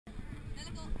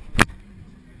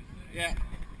Yeah.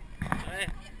 Hey.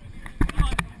 Come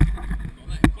on.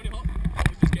 Put him up.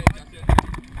 He's just getting jacket.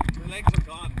 The legs are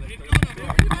gone. You've you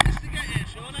managed to get here,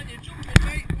 Sean, and you're jumping,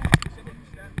 mate.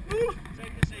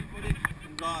 Take a seat, buddy.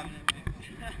 I'm gone.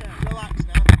 Relax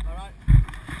now, alright?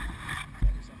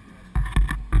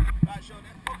 Right, Sean,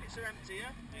 pockets are empty,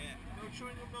 yeah? Yeah. No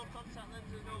chewing gum, no contact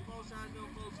lenses, no false eyes, no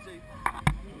false teeth.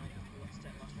 Let's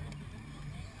take last one.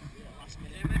 Yeah, last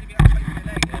minute. You meant to be outside your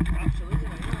leg, yeah? Absolutely,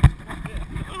 mate. Come on, do it.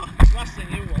 Oh, last thing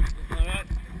you want. Alright.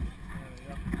 There we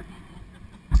go.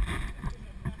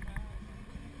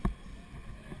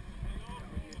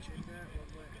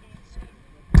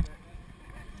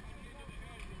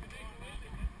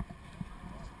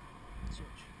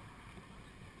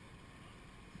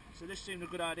 So this seemed a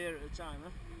good idea at the time,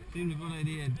 huh? Seems a good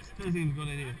idea. Still seems a good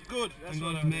idea. Good. That's I'm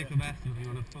what gonna make the best of it.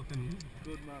 I'm gonna fucking.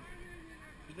 Good man.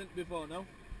 You done it before, no?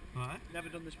 What? Never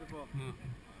done this before. No.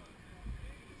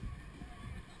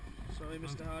 Sorry,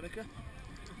 Mr. Hardiker.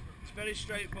 It's very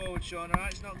straightforward, Sean.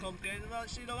 Alright, it's not complicated. Well,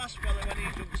 see the last fella when he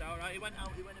jumps out, right? He went a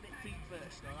bit feet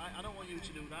first. Alright, I don't want you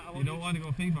to do that. You don't want to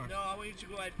go feet first? No, I want you to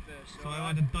go head first. So I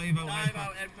want to dive out head Dive out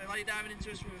first. head first. Like you're diving into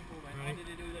a swimming pool, mate. Right. How did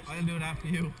you do this? I'll do it after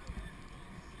you.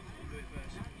 Do it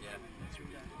first. Yeah. Through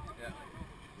there. Yeah.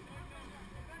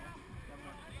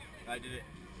 I did it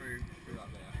through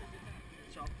that there.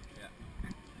 Top. Yeah.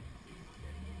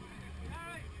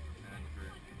 And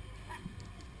through.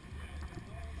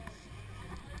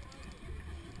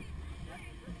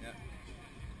 Yeah.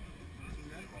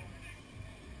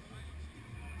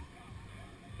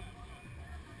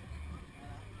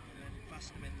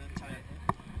 Fasten them in then tie it.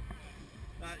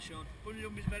 Right, Sean. Bungee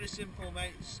jump is very simple,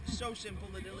 mate. It's so simple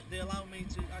that they allow me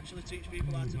to actually teach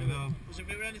people how to do it. Because if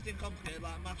it were anything complicated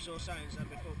like maths or science, I'd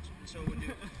be fucked. And so would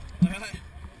you. Alright?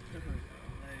 There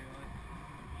you are.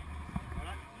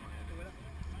 Alright? Do with that.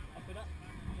 Off with that.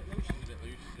 Bit loose. A bit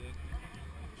loose, yeah.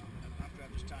 After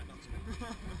I've just tied knots in it.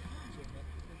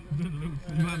 Bit loose.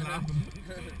 I'm not laughing.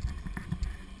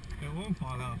 It won't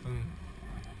fall off, innit?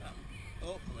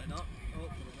 Hopefully not.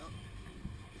 Hopefully not.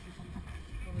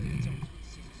 Probably get some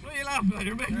scissors. What are you laughing at?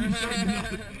 You're making me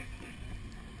shake.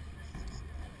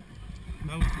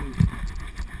 No, it's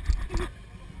loose.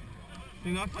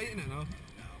 You're not tightening it, no? No,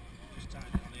 just tying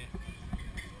it on here.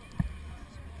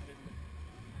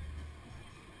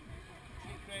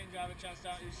 Keep Crane's have a chance to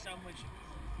out his sandwich.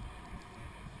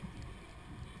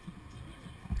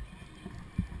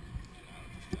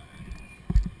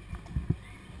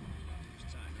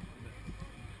 Just tying it a bit.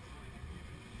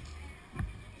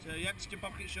 So you emptied your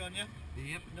pocket, Sean, yeah?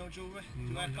 Yep. No jewellery? Do No,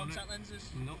 you wear I don't contact know. lenses?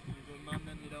 Nope. You're a good man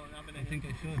then, you don't have any. I think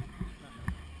I should.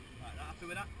 Right, happy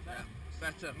with that? Better?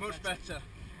 Better. Much better.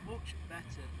 Much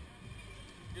better.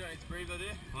 You don't need to breathe, do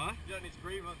you? What? You don't need to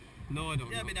breathe. No, I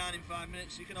don't. Yeah, know. be down in 5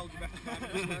 minutes, you can hold your breath for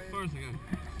 5 minutes. Of course I can.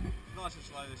 Nice and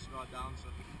slow this right down, so.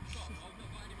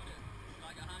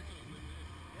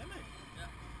 Yeah, mate.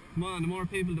 Come on, the more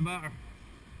people the better.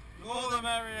 More the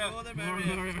merrier. More the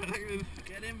merrier. merrier.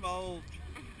 Get involved.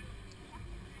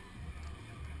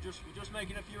 We're just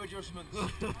making a few adjustments.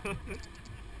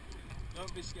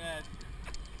 Don't be scared.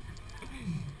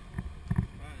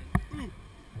 Right.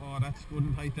 Oh, that's good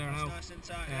and tight there That's now. nice and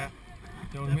tight, Yeah. yeah?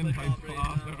 Don't wind Definitely pipe can't put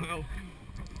off breathe there now.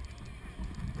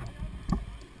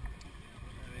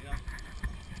 There we go.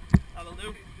 That'll do.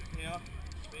 Yeah.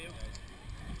 It's for you.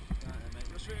 Right then, mate.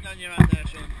 Just written on your hand there,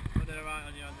 Sean. Put it right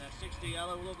on your hand there. 60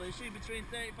 yellow, lovely. You see between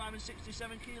 35 and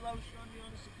 67 kilos, Sean, you're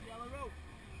on a 60 yellow rope.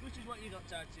 Which is what you got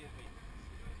tied to your feet.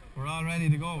 We're all ready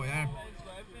to go, we are.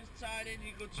 Everything's tied in,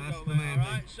 you're good to That's go, the mate. main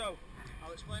Alright, so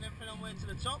I'll explain everything on the way to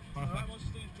the top. Alright, once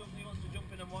Steve's jumping, he wants to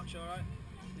jump in and watch, alright?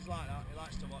 He's like that, he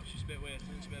likes to watch, it's a bit weird,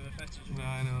 it's a bit of a fetish. Yeah,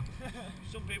 I know.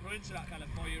 Some people are into that kind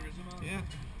of voyeurism, aren't they? Yeah.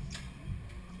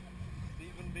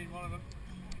 Even being one of them.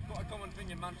 Quite a common thing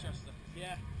in Manchester.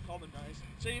 Yeah, common that is.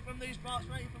 So you're from these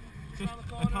parts, mate? You're from Just around the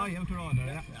a corner? tie out around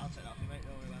there, yeah. I'll take that off you, mate,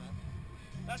 don't worry about that.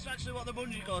 That's actually what the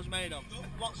bungee cord is made of.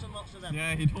 Lots and lots of them.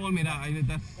 Yeah, he told me that.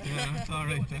 That's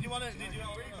alright. Did you want to? Did you?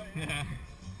 Yeah.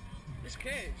 This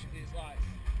cage is like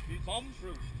bomb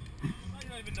proof. I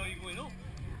don't even know you're going up.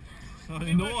 So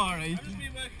you know, alright. I've just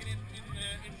been working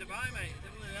in Dubai, mate.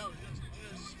 Everything else, there's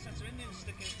a set of Indians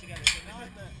sticking it together. It's a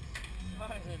nightmare.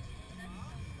 Right then.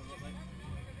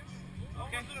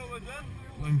 Okay.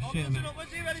 I'm shitting it.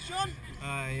 Are you ready, Sean?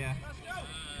 Yeah. Let's go.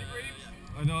 You breathe.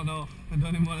 I don't know. I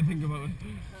don't even want to think about it.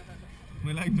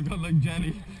 My legs have got like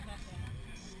jelly.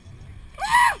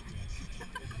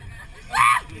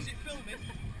 Is it filming?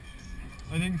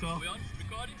 I think so. Are we on?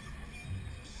 Recording?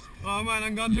 Oh man,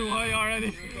 I'm gone too high already.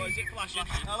 Is it flashing?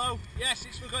 Hello? Yes,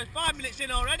 it's recording. 5 minutes in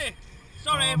already.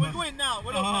 Sorry, we're going now.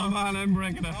 We're up Oh now. man, I'm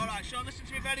breaking it. Alright, Sean, listen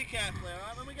to me very carefully,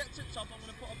 alright? When we get to the top, I'm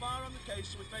going to put a bar on the case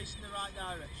so we're facing the right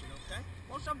direction, okay?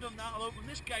 Once I've done that, I'll open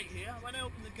this gate here. When I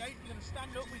open the gate, you're going to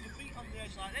stand up with your feet on the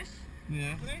edge like this.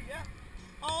 Yeah. Okay, yeah.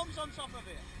 Arms on top of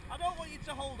here. I don't want you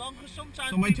to hold on because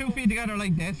sometimes So my 2 feet together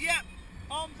like this? Yeah.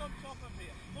 Arms on top of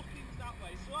here. Looking that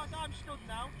way. So as I'm stood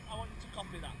now, I want you to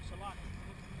copy that. So like,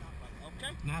 looking that way,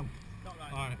 okay? Now. Not right.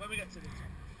 Alright. When we get to the top.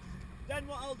 Then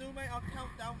what I'll do, mate, I'll count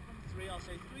down from 3. I'll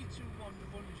say 3, 2, 1,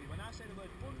 bungee. When I say the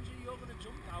word bungee, you're going to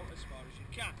jump out as far as you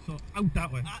can. So out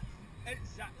that way.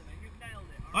 Exactly, mate. You've nailed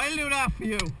it. I'll do that for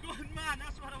you. Good man.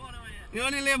 That's what I want to hear. You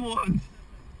only live once.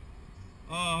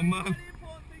 Oh man. Very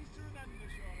important things to remember,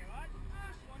 Sean, alright? The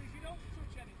first one is you don't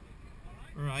touch anything,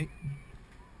 alright? Right.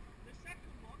 The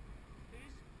second one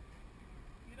is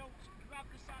you don't grab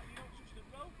the side, you don't touch the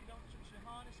rope, you don't touch the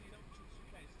harness, you don't touch the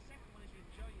case. The second one is you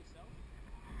enjoy yourself.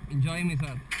 Enjoy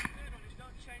myself. Third one is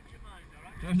don't change your mind,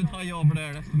 alright? There's a tie over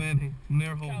there, that's the main thing. I'm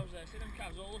near home. Cows there, see them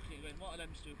cows all looking at you going, what are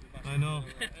them stupid bastards? I know.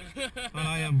 And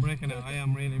I am breaking it, I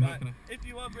am really breaking it. If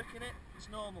you are bricking it, it's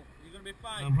normal. You're going to be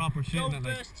fine. I'm proper shitting Go it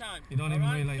like. first time. You don't even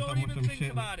alright? realise how Don't much even I'm think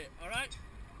shitting. about it, alright?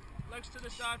 Legs to the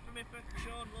side for me, for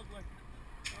Sean, lovely.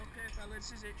 Okay, fella,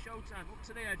 this is it, showtime. Up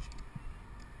to the edge.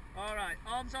 Alright,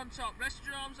 arms on top. Rest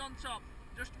your arms on top.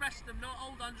 Just rest them, don't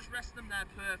hold on, just rest them there,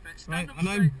 perfect. Stand Right, up and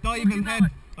straight, I'm diving looking that head. way.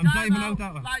 I'm Dive diving out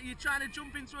that way. Like you're trying to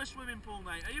jump into a swimming pool,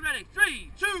 mate. Are you ready?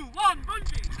 3, 2, 1,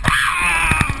 bungee!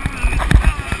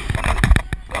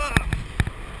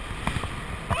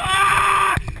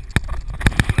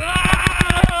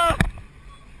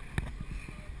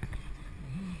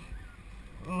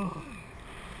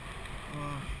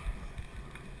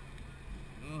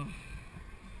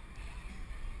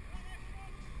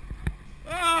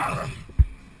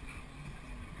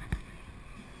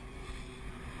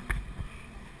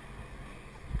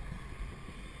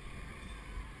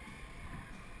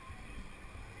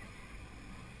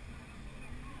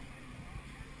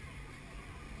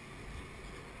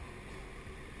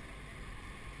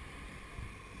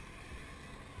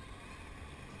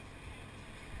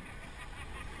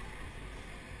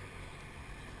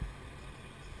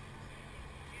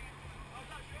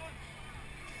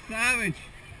 Savage.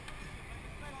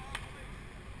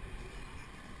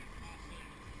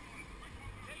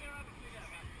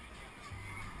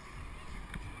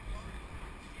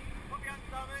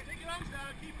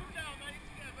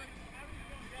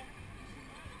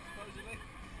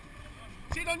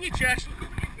 Sit on your chest, look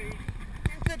at your feet.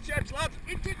 Into the chest, lads.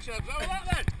 Into the chest. How about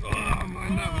that then? Oh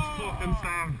man, that was fucking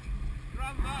savage.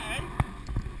 Grab that, eh?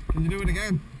 Can you do it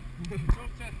again? Talk to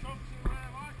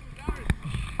Mike and Gary.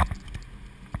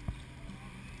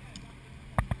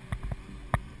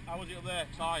 How was it up there?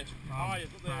 Tired. Tired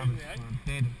up there, isn't it, eh?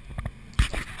 Dead.